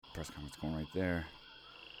press conference going right there.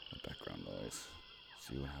 The background noise.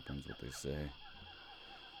 See what happens, what they say.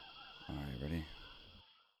 All right, ready?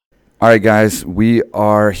 All right, guys. We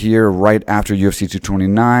are here right after UFC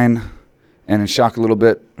 229. And in shock a little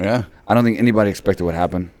bit. Yeah. I don't think anybody expected what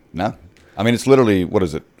happened. No. I mean, it's literally, what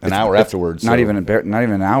is it, an hour afterwards. Not even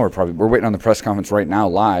an hour, probably. We're waiting on the press conference right now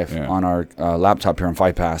live on our laptop here on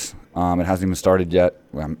Fight Pass. It hasn't even started yet,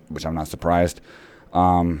 which I'm not surprised.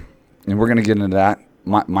 And we're going to get into that.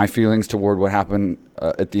 My feelings toward what happened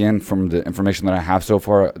at the end from the information that I have so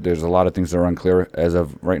far, there's a lot of things that are unclear as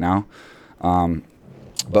of right now.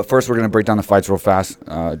 But first, we're going to break down the fights real fast,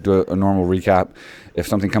 do a normal recap. If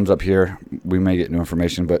something comes up here, we may get new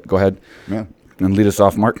information. But go ahead and lead us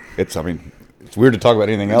off, Mark. It's weird to talk about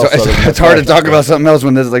anything else. It's hard to talk about something else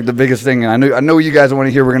when this is like the biggest thing. And I know you guys want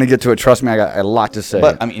to hear. We're going to get to it. Trust me, I got a lot to say.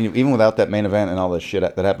 But I mean, even without that main event and all the shit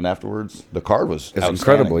that happened afterwards, the card was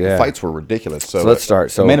incredible. Yeah, the fights were ridiculous. So let's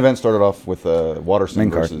start. So the main event started off with Waterson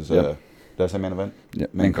versus. Yep. Did I say main event? Yeah,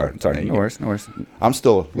 main card. Sorry, no worries. I'm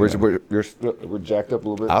still. We're jacked up a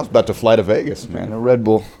little bit. I was about to fly to Vegas, man. A Red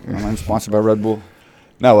Bull. I'm sponsored by Red Bull.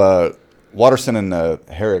 No, Waterson and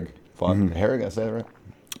Herrig fought. Herrig, I say that right?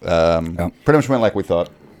 Pretty much went like we thought.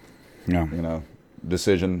 Yeah.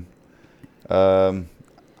 Decision.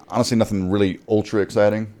 Honestly, nothing really ultra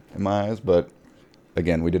exciting in my eyes, but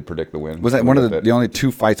again, we did predict the win. Was that one of the only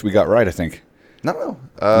two fights we got right, I think? No.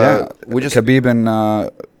 We just Khabib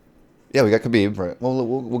and. Yeah, we got Khabib. Right. Well,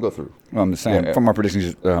 we'll go through. Well, I'm just saying from our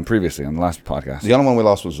predictions previously on the last podcast. The only one we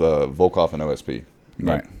lost was Volkov and OSP.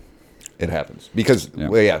 Right. It happens because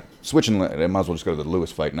switching. I might as well just go to the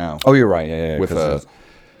Lewis fight now. Oh, you're right. Yeah. With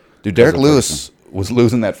Derek Lewis was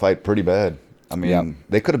losing that fight pretty bad. I mean,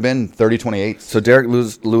 they could have been 30-28. So Derek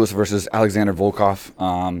Lewis versus Alexander Volkov.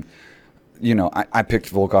 I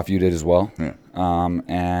picked Volkov. You did as well. Yeah.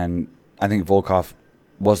 And I think Volkov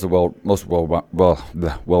was the most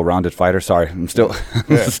well-rounded fighter. Sorry, I'm still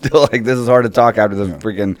still like this is hard to talk after this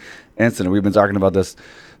freaking incident. We've been talking about this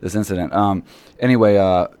incident. Anyway,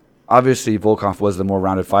 obviously Volkov was the more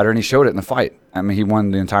rounded fighter, and he showed it in the fight. I mean, he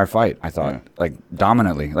won the entire fight. I thought like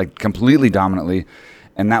dominantly, like completely dominantly,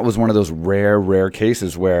 and that was one of those rare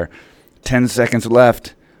cases where 10 seconds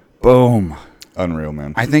left, boom. Unreal,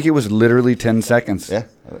 man. I think it was literally 10 seconds. Yeah,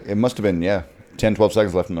 it must have been 10, 12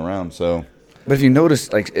 seconds left in the round. So. But if you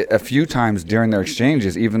notice, like a few times during their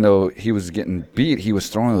exchanges, even though he was getting beat, he was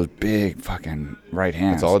throwing those big fucking right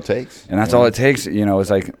hands. That's all it takes. And that's all it takes. It's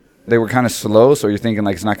like they were kind of slow, so you're thinking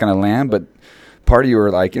like it's not going to land. But part of you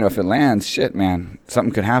were like, if it lands, shit, man,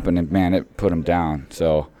 something could happen. And, man, it put him down.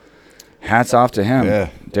 So hats off to him.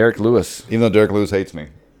 Yeah. Derek Lewis. Even though Derek Lewis hates me.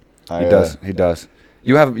 He does.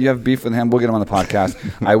 You have beef with him. We'll get him on the podcast.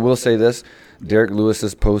 I will say this. Derek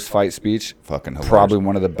Lewis's post-fight speech, fucking hilarious. Probably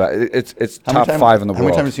one of the best. It's top 5 in the world. How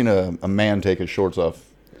many times have you seen a man take his shorts off?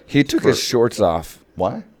 He took his shorts off.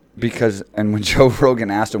 Why? And when Joe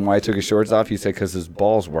Rogan asked him why he took his shorts off, he said because his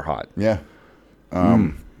balls were hot. Yeah.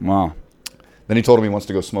 Wow. Then he told him he wants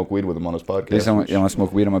to go smoke weed with him on his podcast. He said, "I want to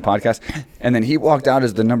smoke weed on my podcast." And then he walked out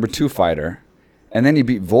as the number 2 fighter. And then he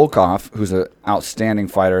beat Volkov, who's an outstanding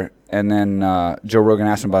fighter. And then Joe Rogan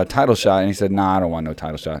asked him about a title shot, and he said, "Nah, I don't want no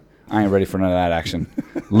title shot. I ain't ready for none of that action."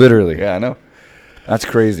 Literally. Yeah, I know. That's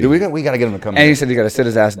crazy. Dude, we got to get him to come. And he said he got to sit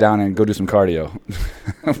his ass down and go do some cardio.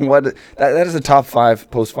 That is a top 5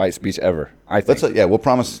 post-fight speech ever, I think. We'll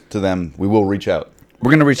promise to them we will reach out.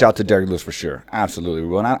 We're going to reach out to Derek Lewis for sure. Absolutely we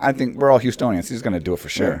will. And I think we're all Houstonians. He's going to do it for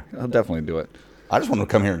sure. Yeah. He'll definitely do it. I just want him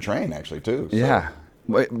to come here and train, actually, too. So. Yeah.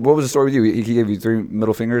 What was the story with you? He gave you 3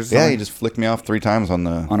 middle fingers? Yeah, he just flicked me off 3 times on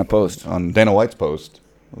a post. On Dana White's post.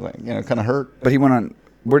 I was like, kind of hurt. But he went on...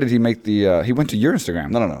 Where did he make the... he went to your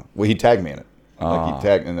Instagram. No. Well, he tagged me in it. Like he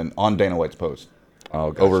tagged... And then on Dana White's post.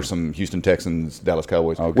 Oh, gotcha. Over some Houston Texans, Dallas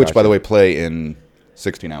Cowboys. Oh, which, by the way, play in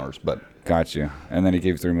 16 hours. But got you. And then he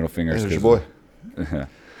gave you 3 middle fingers. There's your boy.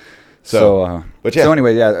 So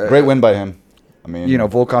anyway, great win by him. I mean...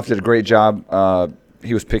 Volkov did a great job.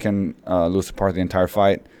 He was picking Lewis apart the entire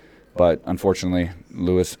fight. But unfortunately,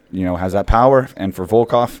 Lewis, has that power. And for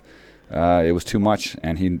Volkov, it was too much.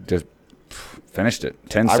 And he just... finished it.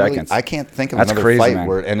 10 seconds. I can't think of another fight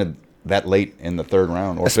where it ended that late in the 3rd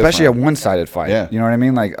round or especially 5th round. A one-sided fight. Yeah. You know what I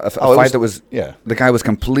mean? Like a fight that was the guy was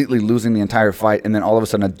completely losing the entire fight, and then all of a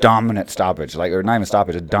sudden a dominant stoppage, or not even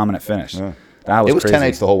stoppage, a dominant finish. Yeah. That was crazy.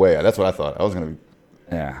 10-8 the whole way. That's what I thought. I was going to.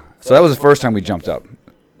 Yeah. So that was the first time we jumped up,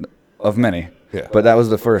 of many. Yeah. But that was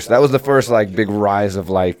the first. That was the first big rise of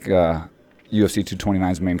UFC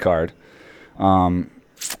 229's main card, and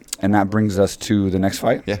that brings us to the next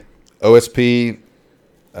fight. Yeah. OSP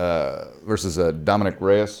versus Dominic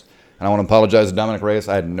Reyes. And I want to apologize to Dominic Reyes.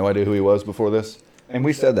 I had no idea who he was before this. And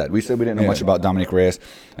we said that. We said we didn't know much about Dominic Reyes,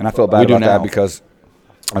 and I felt bad about that because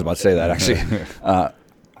I was about to say that actually.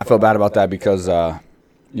 I felt bad about that because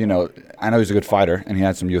you know, I know he's a good fighter and he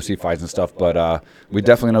had some UFC fights and stuff, but we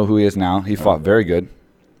definitely know who he is now. He fought very good.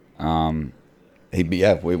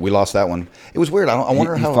 We lost that one. It was weird. I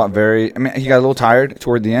wonder how he fought very. I mean, he got a little tired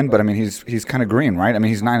toward the end, but I mean, he's kind of green, right? I mean,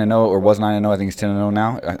 he's 9-0 or was 9-0. I think he's 10-0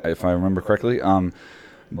 now, if I remember correctly.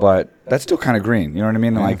 But that's still kind of green. You know what I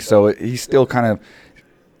mean? Yeah. Like, so he's still kind of.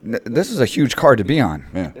 This is a huge card to be on.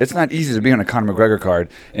 Yeah. It's not easy to be on a Conor McGregor card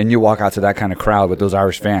and you walk out to that kind of crowd with those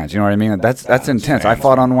Irish fans. You know what I mean? That's intense. I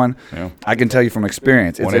fought on one. Yeah. I can tell you from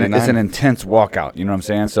experience. It's an intense walkout. You know what I'm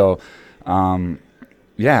saying? So,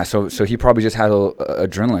 yeah. So he probably just had a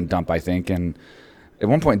adrenaline dump, I think. And at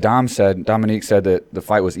one point, Dominique said that the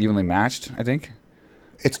fight was evenly matched. I think.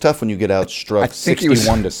 It's tough when you get outstruck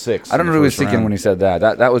 61-6. I don't know who he was thinking when he said that.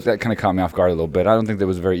 That kind of caught me off guard a little bit. I don't think that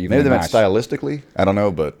was very even. Maybe they meant stylistically. I don't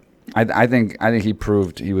know, but I think he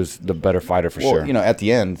proved he was the better fighter for sure. You know, at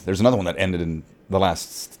the end, there's another one that ended in the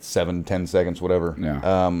last 7-10 seconds, whatever. Yeah.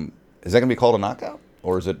 Is that going to be called a knockout,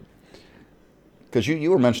 or is it? Because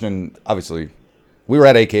you were mentioning, obviously, we were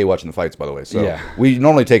at AK watching the fights, by the way. So yeah. We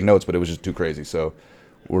normally take notes, but it was just too crazy, so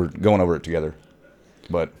we're going over it together.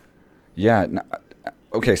 But yeah.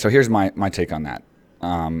 Okay, so here's my take on that.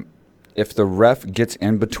 If the ref gets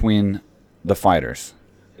in between the fighters,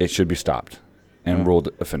 it should be stopped and ruled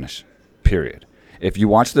a finish, period. If you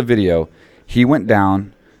watch the video, he went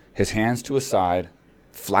down, his hands to his side,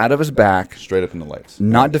 flat of his back. Straight up in the lights.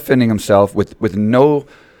 Not defending himself with no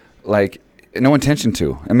intention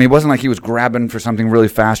to. I mean, it wasn't like he was grabbing for something really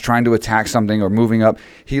fast, trying to attack something or moving up.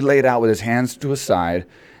 He laid out with his hands to his side,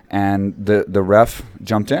 and the ref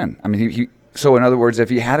jumped in. I mean, he so in other words, if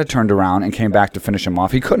he had turned around and came back to finish him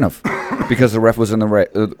off, he couldn't have because the ref was in the way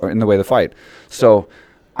of the fight. So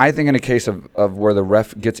I think in a case of where the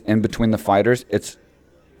ref gets in between the fighters, it's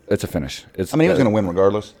a finish. He was going to win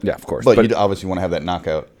regardless. Yeah, of course. But you obviously want to have that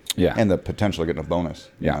knockout. Yeah. And the potential of getting a bonus.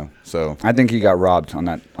 Yeah. You know? So I think he got robbed on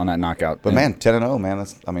that knockout. But man, 10-0,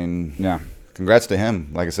 man. Yeah. Congrats to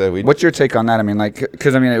him. Like I said, what's your take on that? I mean,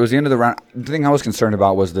 because it was the end of the round. The thing I was concerned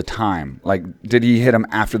about was the time. Like, did he hit him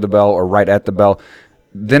after the bell or right at the bell?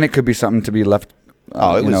 Then it could be something to be left,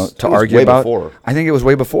 to argue about. Before. I think it was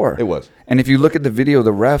way before. It was. And if you look at the video,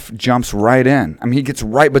 the ref jumps right in. I mean, he gets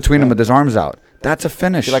right between them with his arms out. That's a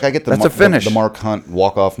finish. See, I get that's a finish. The Mark Hunt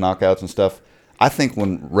walk-off knockouts and stuff. I think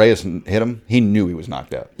when Reyes hit him, he knew he was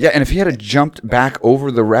knocked out. Yeah, and if he had jumped back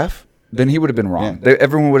over the ref, then he would have been wrong. Yeah.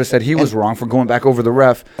 Everyone would have said he was wrong for going back over the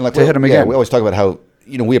ref to hit him again. We always talk about how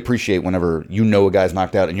we appreciate whenever a guy's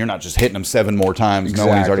knocked out and you're not just hitting him 7 more times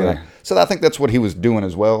knowing he's already knocked. So I think that's what he was doing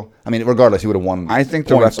as well. I mean, regardless, he would have won. I think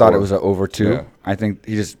the ref thought it was an over 2. Yeah. I think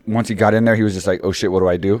he just once he got in there, he was just like, "Oh shit, what do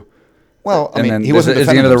I do?" Well, I mean, he wasn't. At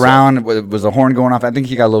the end of the round, it was a horn going off. I think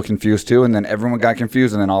he got a little confused too, and then everyone got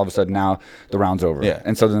confused, and then all of a sudden now the round's over. Yeah.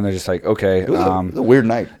 And so then they're just like, okay, it was a weird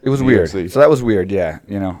night. It was weird. So that was weird, yeah.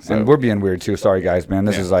 And we're being weird too. Sorry guys, man.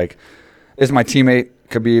 This is my teammate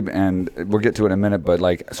Khabib, and we'll get to it in a minute. But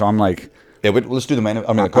so I'm like, yeah, let's do the main.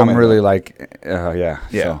 I'm really like, yeah.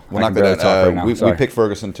 Yeah, so we're not going to talk right now. We picked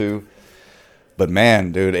Ferguson too, but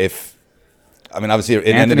man, dude, obviously it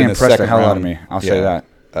ended in the impressed second the hell round. Out of me. I'll say that.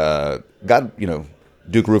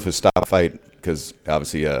 Duke Roufus stopped the fight because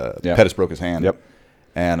obviously Pettis broke his hand. Yep.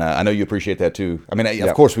 And I know you appreciate that too. I mean,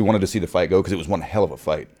 of course we wanted to see the fight go because it was one hell of a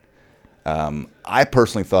fight. I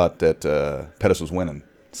personally thought that Pettis was winning,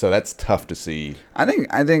 so that's tough to see. I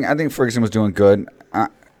think Ferguson was doing good.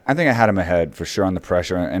 I think I had him ahead for sure on the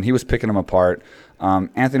pressure, and he was picking him apart.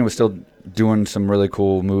 Anthony was still doing some really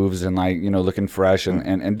cool moves and looking fresh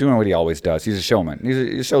and doing what he always does. He's a showman.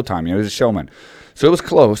 He's Showtime. He's a showman. So it was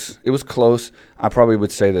close. I probably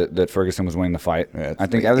would say that Ferguson was winning the fight. Yeah,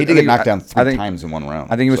 he did get knocked down 3 times in one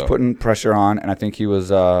round. I think he was putting pressure on, and I think he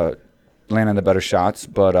was landing the better shots.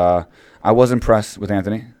 But I was impressed with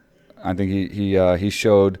Anthony. I think he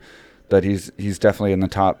showed that he's definitely in the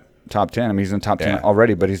top 10. I mean, he's in the top 10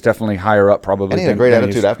 already, but he's definitely higher up probably. And he had a great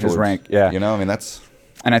attitude afterwards. His rank, yeah. That's.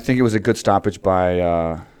 And I think it was a good stoppage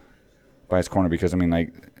by his corner because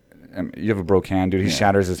you have a broke hand, dude. He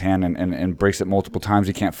shatters his hand and breaks it multiple times.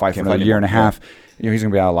 He can't fight for another year and a half. He's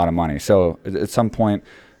gonna be out a lot of money. So at some point,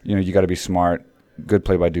 you got to be smart. Good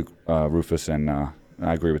play by Duke Roufus, and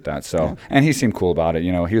I agree with that. So and he seemed cool about it.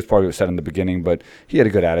 He was probably upset in the beginning, but he had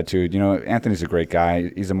a good attitude. Anthony's a great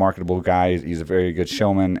guy. He's a marketable guy. He's a very good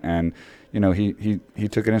showman, and he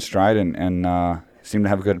took it in stride and seemed to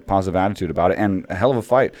have a good positive attitude about it. And a hell of a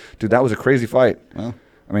fight, dude. That was a crazy fight. Well,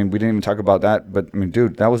 I mean, we didn't even talk about that, but I mean,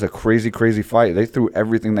 dude, that was a crazy, crazy fight. They threw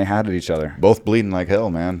everything they had at each other. Both bleeding like hell,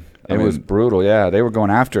 man. It was brutal. Yeah, they were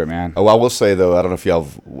going after it, man. Oh, I will say though, I don't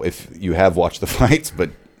know if you have watched the fights, but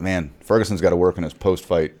man, Ferguson's got to work in his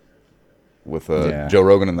post-fight with Joe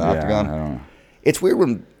Rogan in the octagon. I don't know. It's weird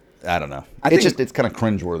when I don't know. It's kind of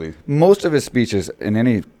cringeworthy. Most of his speeches in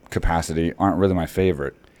any capacity aren't really my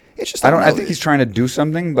favorite. It's just I think he's trying to do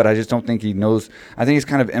something, but I just don't think he knows. I think he's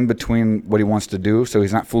kind of in between what he wants to do, so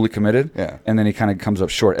he's not fully committed. Yeah. And then he kind of comes up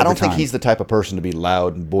short. I don't think he's the type of person to be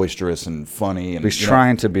loud and boisterous and funny. And he's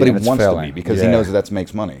trying to be, but he and wants failing. to be because he knows that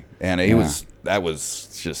makes money. And that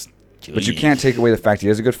was just. Geez. But you can't take away the fact he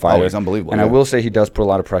is a good fighter. Oh, he's unbelievable. And I will say he does put a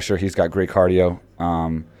lot of pressure. He's got great cardio.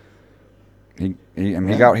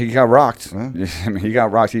 He got rocked. Yeah. I mean, he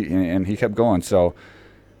got rocked, and he kept going. So,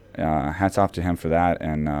 hats off to him for that.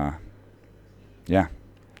 And yeah,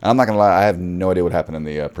 I'm not gonna lie. I have no idea what happened in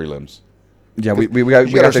the prelims. Yeah, we got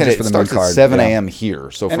there just for the main card. At 7 a.m. here.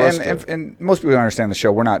 So and most people don't understand the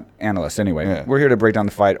show. We're not analysts anyway. Yeah. We're here to break down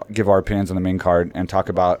the fight, give our opinions on the main card, and talk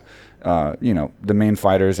about the main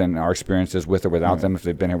fighters and our experiences with or without them, if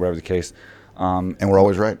they've been here, whatever the case. And we're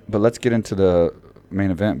always right. But let's get into the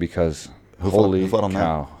main event because holy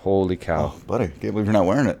cow. Oh, buddy, can't believe you're not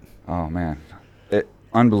wearing it. Oh man,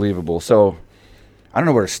 unbelievable. So I don't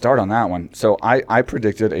know where to start on that one. So I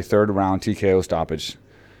predicted a third round TKO stoppage.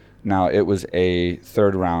 Now it was a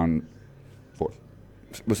fourth round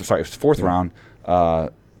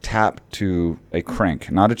tap to a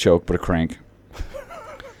crank, not a choke, but a crank.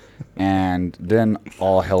 And then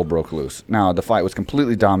all hell broke loose. Now the fight was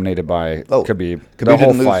completely dominated by Khabib. The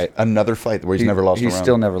whole fight, another fight where he's never lost a round. He's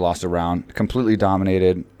still never lost a round. Completely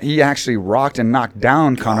dominated. He actually rocked and knocked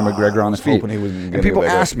down Conor McGregor on the feet. And people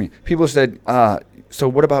asked me. People said, "So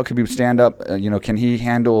what about Khabib stand up? Can he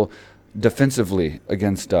handle defensively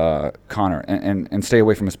against Conor and stay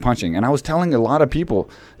away from his punching?" And I was telling a lot of people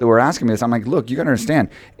that were asking me this. I'm like, "Look, you got to understand.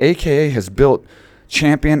 AKA has built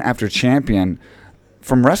champion after champion."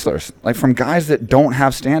 From wrestlers, like from guys that don't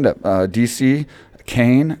have stand-up. DC,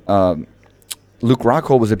 Kane, Luke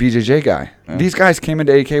Rockhold was a BJJ guy. Yeah. These guys came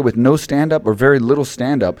into AK with no stand-up or very little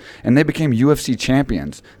stand-up, and they became UFC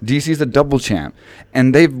champions. DC's a double champ,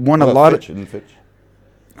 and they've won a lot of... Fitch?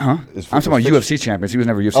 Huh? I'm talking about UFC champions. He was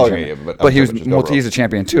never UFC champion. Yeah, but he's a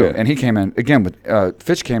champion too. Yeah. And he came in, again, with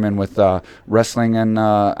Fitch came in with wrestling, and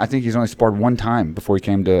I think he's only sparred one time before he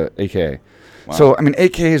came to AK. Wow. So, I mean,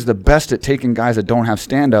 AK is the best at taking guys that don't have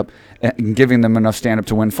stand-up and giving them enough stand-up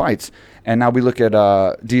to win fights. And now we look at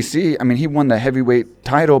DC. I mean, he won the heavyweight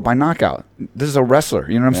title by knockout. This is a wrestler.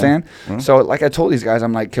 You know what I'm saying? Mm-hmm. So, like I told these guys,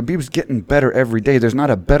 I'm like, Khabib's getting better every day. There's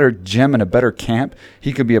not a better gym and a better camp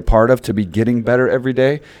he could be a part of to be getting better every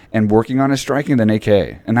day and working on his striking than AK.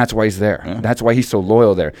 And that's why he's there. Yeah. That's why he's so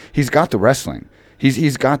loyal there. He's got the wrestling.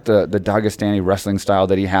 He's got the Dagestani wrestling style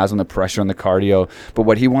that he has on the pressure and the cardio, but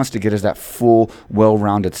what he wants to get is that full,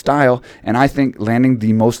 well-rounded style. And I think landing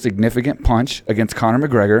the most significant punch against Conor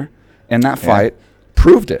McGregor in that fight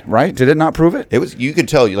proved it, right? Did it not prove it? It was. You could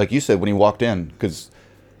tell, like you said, when he walked in, because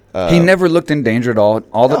he never looked in danger at all.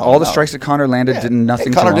 All the strikes that Conor landed did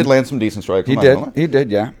nothing. Conor did land some decent strikes. He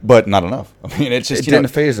did, yeah, but not enough. I mean, it's just it didn't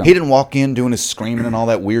phase him. He didn't walk in doing his screaming and all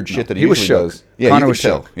that weird shit that he was usually shook. does. Yeah, Conor was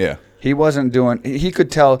shook. Yeah. He wasn't doing. He could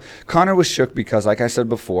tell. Conor was shook because, like I said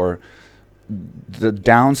before, the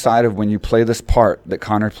downside of when you play this part that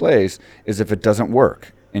Conor plays is if it doesn't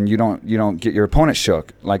work and you don't get your opponent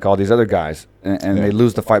shook like all these other guys, and they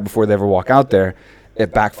lose the fight before they ever walk out there,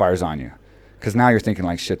 it backfires on you. Because now you're thinking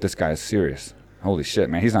like, shit, this guy is serious. Holy shit,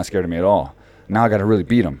 man, he's not scared of me at all. Now I got to really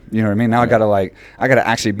beat him. You know what I mean? Now I got to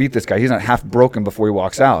actually beat this guy. He's not half broken before he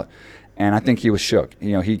walks out. And I think he was shook.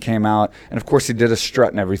 He came out, and of course he did a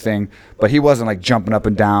strut and everything, but he wasn't like jumping up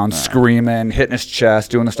and down, screaming, hitting his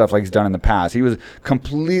chest, doing the stuff like he's done in the past. He was a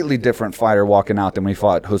completely different fighter walking out than when he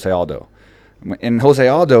fought Jose Aldo. And Jose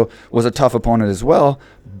Aldo was a tough opponent as well,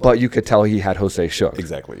 but you could tell he had Jose shook.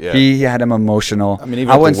 Exactly, yeah. He had him emotional. I mean,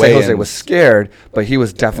 I wouldn't say Jose was scared, but he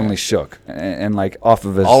was definitely shook. And like off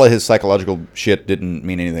of his... All of his psychological shit didn't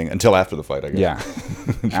mean anything until after the fight, I guess.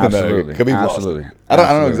 Yeah, absolutely. Absolutely. I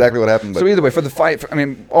don't know exactly what happened. But so either way, for the fight, I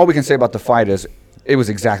mean, all we can say about the fight is it was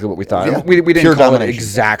exactly what we thought. Yeah. We didn't call it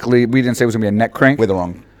exactly. We didn't say it was going to be a neck crank. With the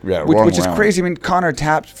wrong... Yeah, which is crazy. I mean, Conor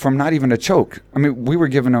tapped from not even a choke. I mean, we were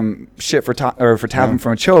giving him shit for tapping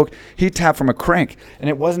from a choke. He tapped from a crank, and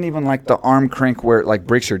it wasn't even like the arm crank where it like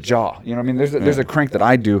breaks your jaw. You know what I mean? There's a crank that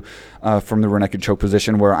I do from the rear naked choke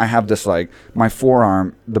position where I have this like my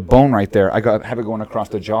forearm, the bone right there. I have it going across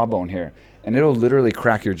the jawbone here, and it'll literally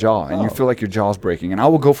crack your jaw, and you feel like your jaw's breaking. And I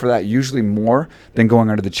will go for that usually more than going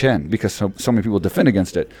under the chin because so many people defend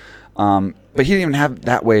against it. But he didn't even have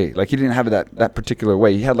that way. Like he didn't have it that particular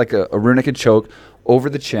way. He had like a rear naked choke over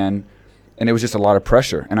the chin, and it was just a lot of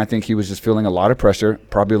pressure. And I think he was just feeling a lot of pressure,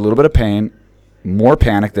 probably a little bit of pain, more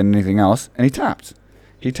panic than anything else, and he tapped.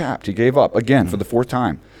 He gave up again for the 4th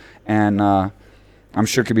time. And I'm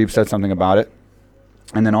sure Khabib said something about it.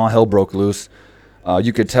 And then all hell broke loose.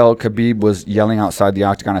 You could tell Khabib was yelling outside the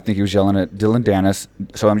octagon. I think he was yelling at Dillon Danis.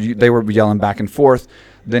 So they were yelling back and forth.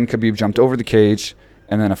 Then Khabib jumped over the cage,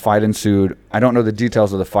 and then a fight ensued. I don't know the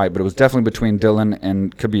details of the fight, but it was definitely between Dillon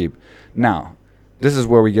and Khabib. Now, this is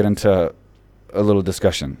where we get into a little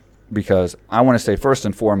discussion, because I want to say first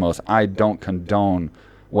and foremost, I don't condone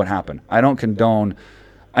what happened. I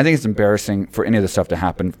think it's embarrassing for any of this stuff to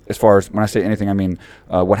happen. As far as when I say anything, I mean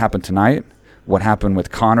what happened tonight, what happened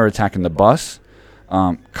with Conor attacking the bus.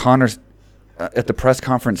 Conor's at the press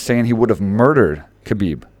conference saying he would have murdered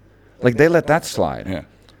Khabib. Like, they let that slide. Yeah.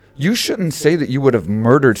 You shouldn't say that you would have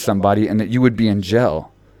murdered somebody and that you would be in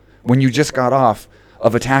jail when you just got off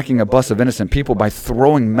of attacking a bus of innocent people by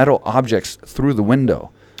throwing metal objects through the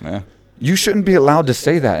window. Yeah. You shouldn't be allowed to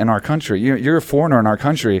say that in our country. You're a foreigner in our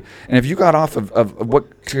country, and if you got off of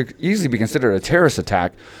what could easily be considered a terrorist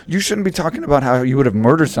attack, you shouldn't be talking about how you would have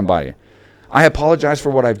murdered somebody. I apologize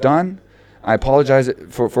for what I've done. I apologize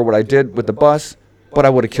for what I did with the bus, but I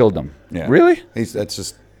would have killed them. Yeah. Really?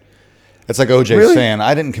 It's like OJ saying,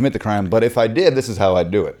 I didn't commit the crime, but if I did, this is how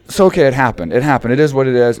I'd do it. So, okay, it happened. It happened. It is what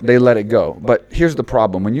it is. They let it go. But here's the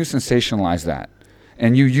problem. When you sensationalize that,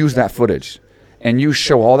 and you use that footage, and you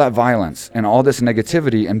show all that violence and all this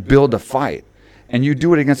negativity and build a fight, and you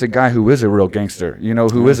do it against a guy who is a real gangster,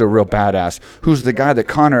 who is a real badass, who's the guy that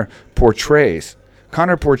Conor portrays.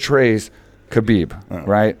 Conor portrays Khabib,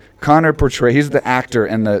 right? Conor he's the actor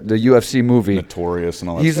in the UFC movie. Notorious and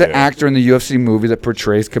all that. He's the actor in the UFC movie that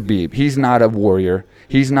portrays Khabib. He's not a warrior.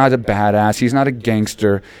 He's not a badass. He's not a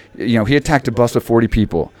gangster. He attacked a bus with 40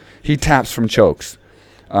 people. He taps from chokes.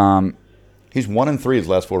 He's 1-3 his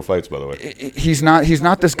last 4 fights, by the way. He's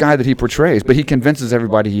not this guy that he portrays, but he convinces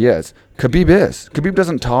everybody he is. Khabib is. Khabib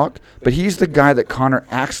doesn't talk, but he's the guy that Conor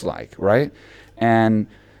acts like, right? And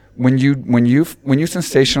when you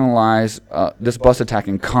sensationalize this bus attack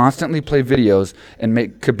and constantly play videos and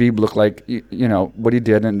make Khabib look like what he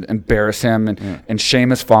did and embarrass him and shame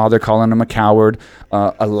his father, calling him a coward,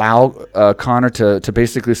 allow Conor to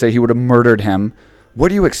basically say he would have murdered him, what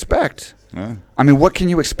do you expect? Yeah. I mean, what can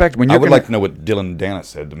you expect when you're? I would like to know what Dillon Danis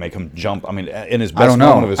said to make him jump. I mean, in his best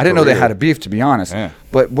moment of his I didn't career. know they had a beef, to be honest. Yeah.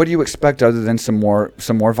 But what do you expect other than some more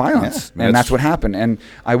violence? Yeah, and that's what happened. And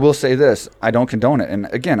I will say this: I don't condone it. And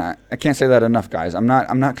again, I can't say that enough, guys. I'm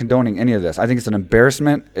not condoning any of this. I think it's an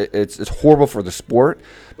embarrassment. It's horrible for the sport.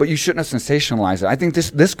 But you shouldn't have sensationalized it. I think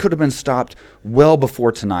this could have been stopped well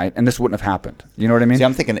before tonight, and this wouldn't have happened. You know what I mean? See,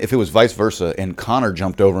 I'm thinking if it was vice versa and Conor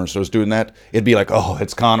jumped over and starts doing that, it'd be like, oh,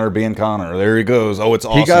 it's Conor being Conor. There he goes. Oh, it's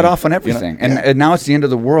awesome. He got off on everything. And now it's the end of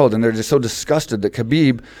the world, and they're just so disgusted that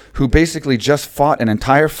Khabib, who basically just fought an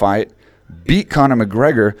entire fight, beat Conor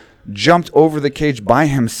McGregor, jumped over the cage by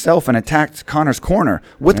himself and attacked Conor's corner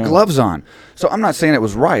with gloves on. So I'm not saying it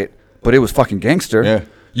was right, but it was fucking gangster. Yeah.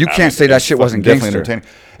 You can't say that shit wasn't gangster.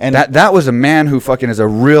 And that was a man who fucking is the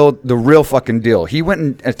real fucking deal. He went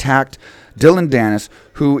and attacked Dillon Danis,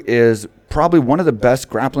 who is probably one of the best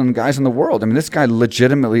grappling guys in the world. I mean, this guy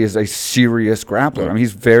legitimately is a serious grappler. I mean,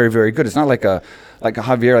 he's very, very good. It's not like a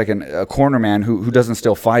Javier, like a corner man who doesn't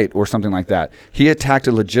still fight or something like that. He attacked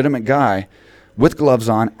a legitimate guy with gloves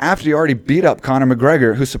on after he already beat up Conor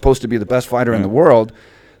McGregor, who's supposed to be the best fighter in the world.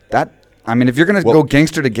 If you're going to go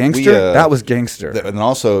gangster to gangster, that was gangster. And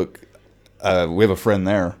also, we have a friend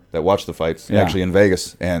there that watched the fights, actually in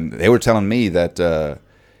Vegas, and they were telling me that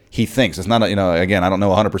he thinks, it's not, again, I don't know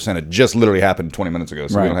 100%. It just literally happened 20 minutes ago,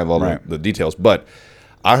 so we don't have all the details. But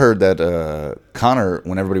I heard that Conor,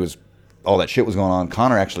 when all that shit was going on,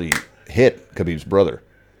 Conor actually hit Khabib's brother.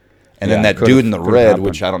 And then that dude in the red,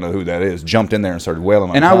 which I don't know who that is, jumped in there and started wailing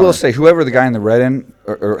on And Conor. I will say, whoever the guy in the red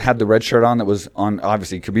or had the red shirt on that was on,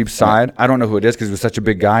 obviously, Khabib's side, I don't know who it is because he was such a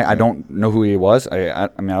big guy. I don't know who he was. I mean, I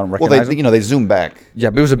don't recognize him. Well, they zoom back. Yeah,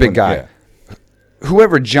 but he was a big guy. Yeah.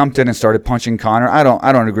 Whoever jumped in and started punching Conor, I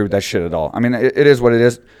don't agree with that shit at all. I mean, it is what it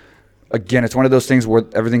is. Again, it's one of those things where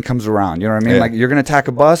everything comes around. You know what I mean? Yeah. Like, you're going to attack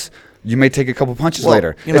a bus, you may take a couple punches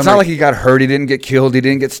later. It's not like he got hurt, he didn't get killed, he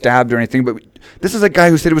didn't get stabbed or anything, but this is a guy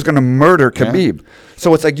who said he was going to murder Khabib. Yeah.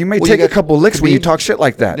 So it's like you may take a couple licks Khabib, when you talk shit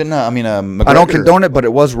like that. McGregor, I don't condone it, but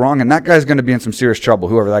it was wrong, and that guy's going to be in some serious trouble,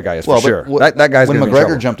 whoever that guy is, for sure. That guy's going to be in trouble.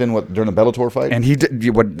 When McGregor jumped in during the Bellator fight? And he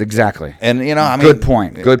did, exactly. And, good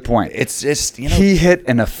point. It's just, he hit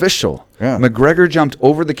an official. Yeah. McGregor jumped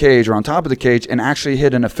over the cage or on top of the cage and actually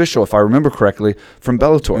hit an official, if I remember correctly, from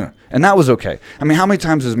Bellator. Yeah. And that was okay. I mean, how many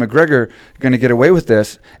times is McGregor going to get away with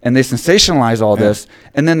this, and they sensationalize all this,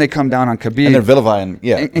 and then they come down on Khabib. And they're vilifying,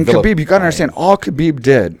 And Khabib, you got to understand, all Khabib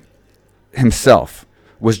did himself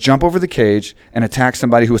was jump over the cage and attack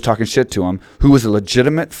somebody who was talking shit to him, who was a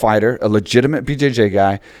legitimate fighter, a legitimate BJJ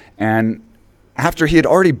guy, and after he had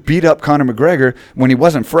already beat up Conor McGregor when he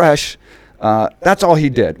wasn't fresh, that's all he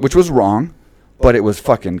did, which was wrong, but it was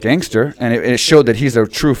fucking gangster, and it showed that he's a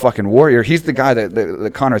true fucking warrior. He's the guy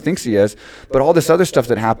that Conor thinks he is, but all this other stuff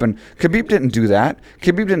that happened, Khabib didn't do that.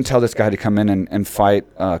 Khabib didn't tell this guy to come in and fight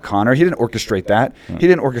Conor. He didn't orchestrate that. He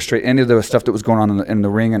didn't orchestrate any of the stuff that was going on in the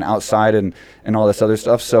ring and outside and all this other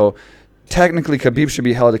stuff. So technically, Khabib should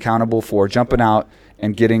be held accountable for jumping out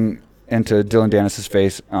and getting into Dillon Danis'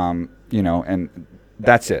 face, and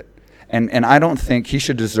that's it. And I don't think he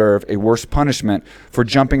should deserve a worse punishment for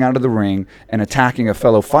jumping out of the ring and attacking a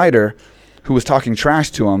fellow fighter who was talking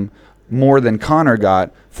trash to him more than Conor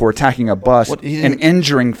got for attacking a bus and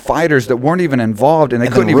injuring fighters that weren't even involved and they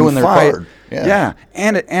couldn't even fight. Yeah,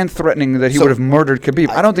 and threatening that he would have murdered Khabib.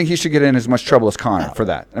 I don't think he should get in as much trouble as Conor for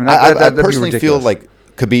that. I mean, I personally feel like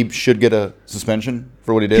Khabib should get a suspension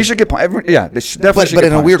for what he did. He should get definitely. But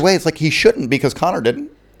in a weird way, it's like he shouldn't because Conor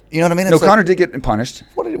didn't. You know what I mean? No, Conor did get punished.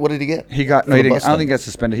 What did he get? He got. No, he didn't. I don't think he got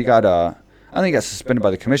suspended. He got. I think he got suspended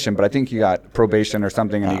by the commission, but I think he got probation or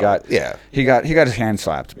something, and he got. Yeah. He got his hand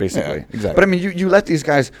slapped basically. Yeah, exactly. But I mean, you let these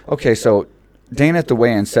guys. Okay, so Dana at the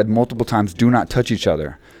weigh-in said multiple times, "Do not touch each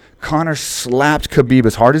other." Conor slapped Khabib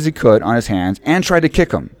as hard as he could on his hands and tried to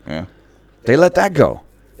kick him. Yeah. They let that go.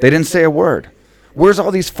 They didn't say a word. Where's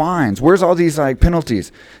all these fines? Where's all these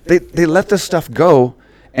penalties? They let this stuff go.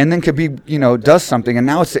 And then Khabib, does something, and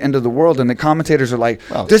now it's the end of the world, and the commentators are like,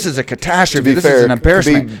 "This is a catastrophe. This is an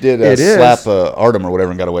embarrassment." Khabib did slap Artem or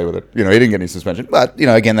whatever and got away with it. He didn't get any suspension. But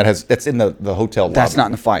again, that's in the hotel lobby. That's not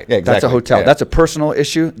in the fight. Yeah, exactly. That's a hotel. Yeah. That's a personal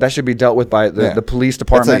issue. That should be dealt with by the police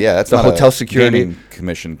department. That's the not hotel security gaming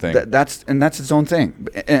commission thing. That's its own thing.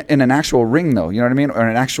 In an actual ring, though, you know what I mean, or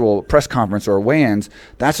an actual press conference or weigh-ins,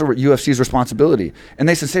 that's UFC's responsibility, and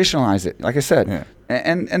they sensationalize it. Like I said,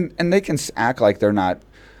 and they can act like they're not.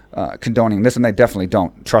 Condoning this, and they definitely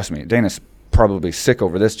don't. Trust me, Dana's probably sick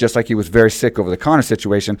over this, just like he was very sick over the Conor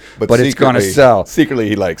situation. But it's going to sell. Secretly,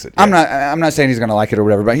 he likes it. Yes. I'm not saying he's going to like it or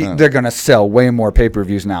whatever, but they're going to sell way more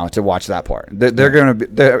pay-per-views now to watch that part.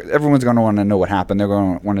 Everyone's going to want to know what happened. They're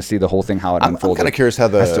going to want to see the whole thing, how it unfolded. I'm kind of curious how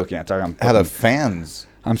I still can't talk. How the fans.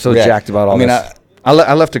 I'm so jacked about all this.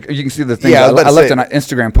 I left. You can see the thing. I left an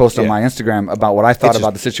Instagram post on my Instagram about what I thought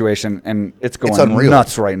about the situation, and it's going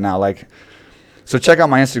nuts right now. So check out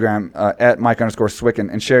my Instagram at Mike_Swick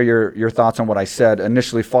and share your thoughts on what I said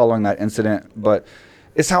initially following that incident. But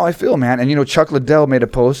it's how I feel, man. And Chuck Liddell made a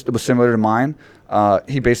post that was similar to mine.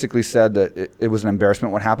 He basically said that it was an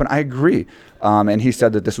embarrassment what happened. I agree, and he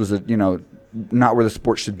said that this was not where the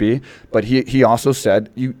sport should be. But he also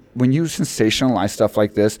said when you sensationalize stuff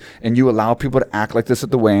like this and you allow people to act like this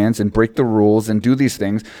at the weigh-ins and break the rules and do these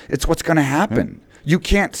things, it's what's going to happen. You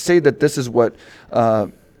can't say that this is what.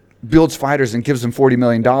 Builds fighters and gives them $40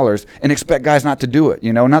 million and expect guys not to do it.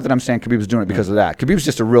 Not that I'm saying Khabib's doing it because of that. Khabib's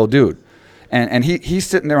just a real dude. And he's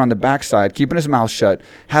sitting there on the backside, keeping his mouth shut,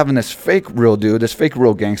 having this fake real dude, this fake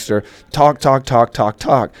real gangster, talk.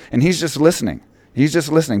 And he's just listening.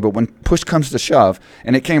 But when push comes to shove,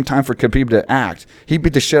 and it came time for Khabib to act, he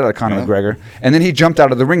beat the shit out of Conor McGregor, and then he jumped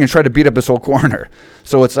out of the ring and tried to beat up his whole corner.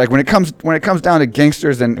 So it's like when it comes down to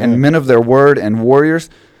gangsters and men of their word and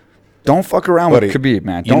warriors, don't fuck around with Khabib,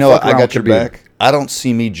 man. Don't fuck around I got with your Khabib. back. I don't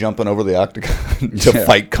see me jumping over the octagon to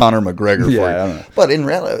fight Conor McGregor for I don't know. But in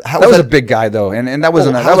reality, that was a big guy though, and that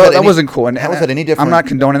wasn't wasn't cool. And how was that any different? I'm not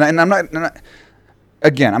condoning that, and I'm not.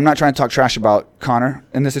 Again, I'm not trying to talk trash about Conor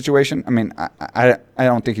in this situation. I mean, I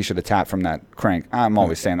don't think he should have tapped from that crank. I'm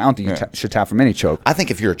always saying I don't think you should tap from any choke. I think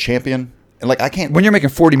if you're a champion. And I can't. When you're making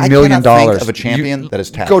 $40 million, think of a champion that is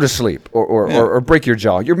tapped. Go to sleep or break your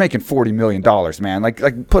jaw. You're making $40 million, man.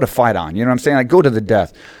 Like put a fight on. You know what I'm saying? Go to the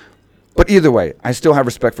death. But either way, I still have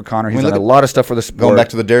respect for Conor. He's done a lot of stuff for the sport. Going back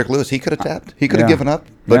to the Derek Lewis, he could have tapped. He could have given up,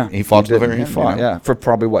 but he fought to the very end. For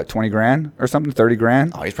probably what, $20,000 or something,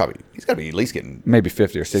 $30,000. Oh, he's got to be at least getting maybe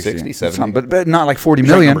 50 or 60, 70. But not like $40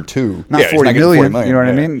 million. Number two, not $40 million. You know what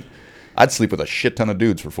I mean? I'd sleep with a shit ton of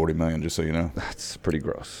dudes for $40 million, just so you know. That's pretty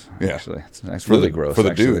gross. Yeah, actually, it's really gross for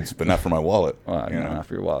the dudes, but not for my wallet. Well, not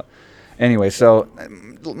for your wallet. Anyway, so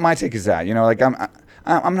my take is that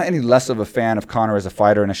I'm not any less of a fan of Conor as a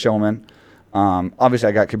fighter and a showman. Obviously,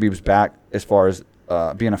 I got Khabib's back as far as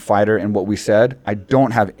being a fighter and what we said. I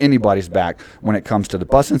don't have anybody's back when it comes to the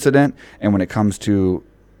bus incident and when it comes to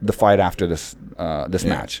the fight after this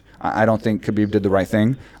match. I don't think Khabib did the right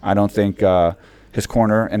thing. I don't think his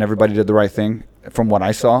corner and everybody did the right thing from what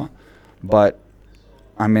I saw. But,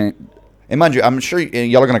 I mean... And mind you, I'm sure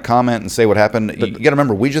y'all are going to comment and say what happened. You got to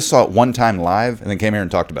remember, we just saw it one time live and then came here and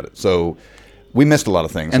talked about it. So we missed a lot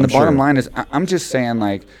of things. And the bottom line is, I'm just saying,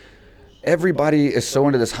 like, everybody is so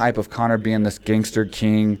into this hype of Conor being this gangster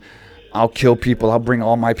king. I'll kill people. I'll bring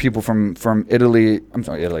all my people from Italy. I'm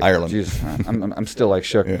sorry, Italy. Ireland. Jesus, I'm still, like,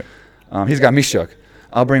 shook. Yeah. He's got me shook.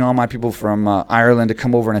 I'll bring all my people from Ireland to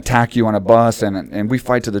come over and attack you on a bus, and we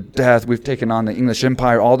fight to the death. We've taken on the English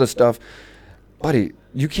Empire, all this stuff. Buddy,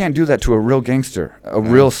 you can't do that to a real gangster, a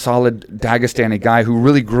real solid Dagestani guy who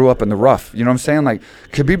really grew up in the rough. You know what I'm saying? Like,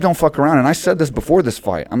 Khabib don't fuck around. And I said this before this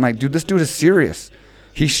fight. I'm like, dude, this dude is serious.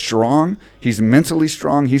 He's strong. He's mentally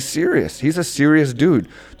strong. He's serious. He's a serious dude.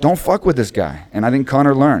 Don't fuck with this guy. And I think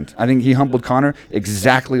Conor learned. I think he humbled Conor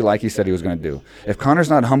exactly like he said he was going to do. If Conor's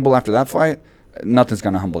not humble after that fight, nothing's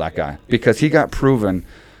going to humble that guy. Because he got proven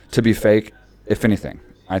to be fake, if anything,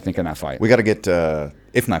 I think, in that fight. We got to get...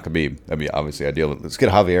 if not Khabib, that'd be obviously ideal. Let's get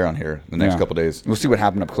Javier on here the next couple of days. We'll see what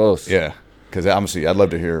happened up close. Yeah, because obviously I'd love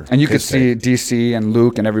to hear. And you could see DC and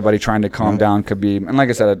Luke and everybody trying to calm down Khabib. And like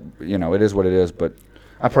I said, it is what it is. But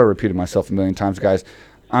I probably repeated myself a million times, guys.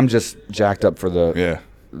 I'm just jacked up for the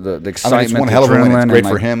excitement, it's one hell of a win. It's great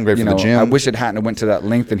for him, great for the gym. I wish it hadn't went to that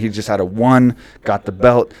length and he just had a one, got the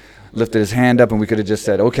belt, lifted his hand up, and we could have just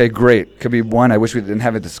said, okay, great, Khabib won. I wish we didn't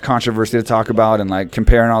have this controversy to talk about and like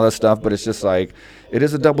comparing all this stuff, but it's just like, it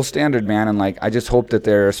is a double standard, man, and like I just hope that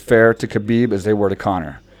they're as fair to Khabib as they were to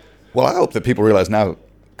Conor. Well, I hope that people realize now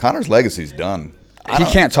Conor's legacy's done. He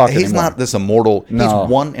can't talk anymore. He's not this immortal. No.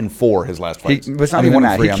 He's 1-4 his last fights. It's not even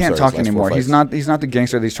that. He can't talk anymore. He's not the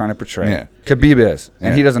gangster that he's trying to portray. Yeah. Khabib is,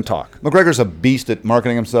 and he doesn't talk. McGregor's a beast at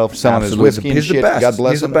marketing himself, selling his whiskey and shit. The best. God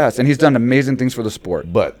bless he's him. The best, and he's done amazing things for the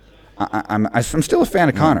sport. But I'm still a fan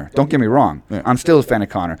of Conor. Don't get me wrong. Yeah. I'm still a fan of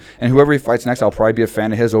Conor. And whoever he fights next, I'll probably be a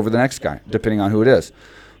fan of his over the next guy, depending on who it is.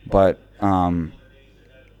 But,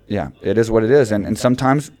 it is what it is. And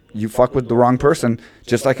sometimes you fuck with the wrong person,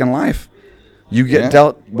 just like in life. You get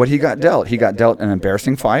dealt what he got dealt. He got dealt an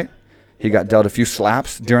embarrassing fight. He got dealt a few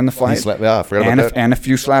slaps during the fight. I forgot about that. And a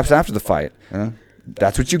few slaps after the fight. Yeah.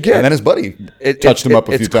 That's what you get. And then his buddy touched him up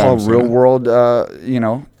a few times. It's called real world,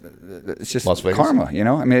 it's just karma,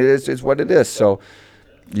 I mean, it's what it is. So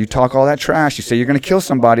you talk all that trash. You say you're going to kill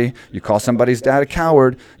somebody. You call somebody's dad a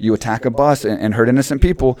coward. You attack a bus and hurt innocent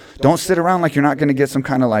people. Don't sit around like you're not going to get some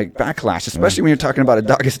kind of like backlash, especially when you're talking about a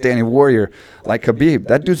Dagestani warrior like Khabib.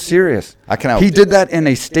 That dude's serious. He did that in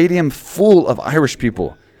a stadium full of Irish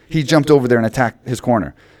people. He jumped over there and attacked his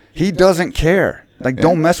corner. He doesn't care. Like,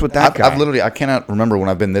 don't mess with that guy. I cannot remember when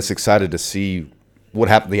I've been this excited to see what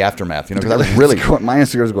happened, the aftermath. Because I really, my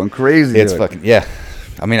Instagram's going crazy. It's fucking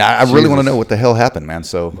I mean, I really want to know what the hell happened, man.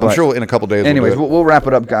 So I'm sure in a couple days. Anyways, we'll wrap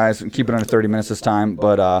it up, guys, and keep it under 30 minutes this time.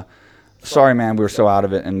 But sorry, man, we were so out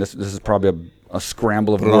of it, and this is probably a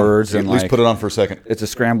scramble of words. At least put it on for a second. It's a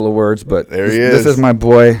scramble of words, but this is my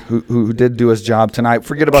boy who did do his job tonight.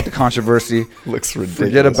 Forget about the controversy. Looks ridiculous.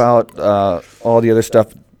 Forget about all the other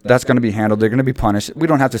stuff. That's going to be handled. They're going to be punished. We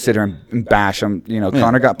don't have to sit here and bash them.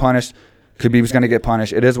 Conor got punished. Khabib's going to get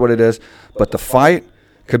punished. It is what it is. But the fight,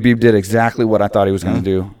 Khabib did exactly what I thought he was going to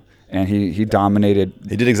do, and he dominated.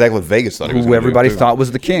 He did exactly what Vegas thought he was going to do. Who everybody thought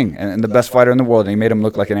was the king and the best fighter in the world, and he made him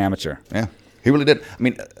look like an amateur. Yeah, he really did. I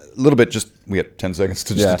mean, a little bit. We had 10 seconds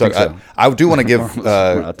to just talk. So. I do want to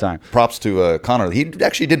give props to Conor. He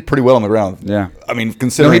actually did pretty well on the ground. Yeah, I mean,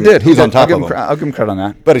 considering he did. Who's on top of him. I'll give him credit on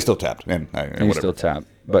that. But he still tapped. And he still tapped.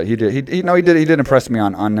 But he did. He did impress me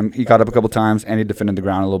on him. He got up a couple times and he defended the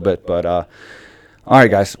ground a little bit. But all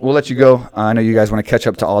right, guys, we'll let you go. I know you guys want to catch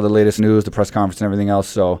up to all the latest news, the press conference, and everything else.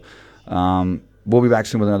 So we'll be back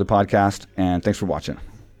soon with another podcast. And thanks for watching.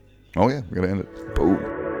 Oh yeah, we're gonna end it. Boom.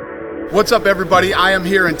 What's up, everybody? I am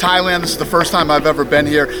here in Thailand. This is the first time I've ever been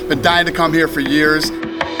here. Been dying to come here for years.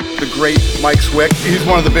 The great Mike Swick. He's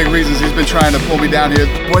one of the big reasons he's been trying to pull me down here.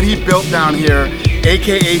 What he built down here,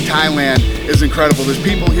 AKA Thailand, is incredible. There's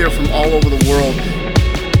people here from all over the world.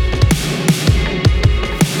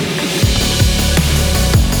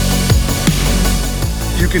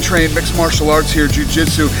 You can train mixed martial arts here,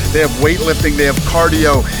 jiu-jitsu. They have weightlifting, they have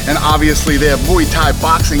cardio, and obviously they have Muay Thai,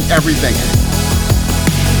 boxing, everything.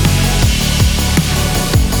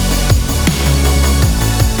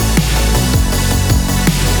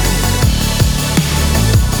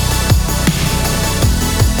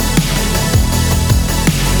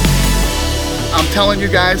 I'm telling you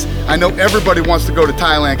guys, I know everybody wants to go to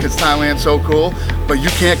Thailand because Thailand's so cool, but you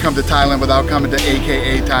can't come to Thailand without coming to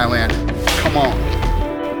AKA Thailand. Come on.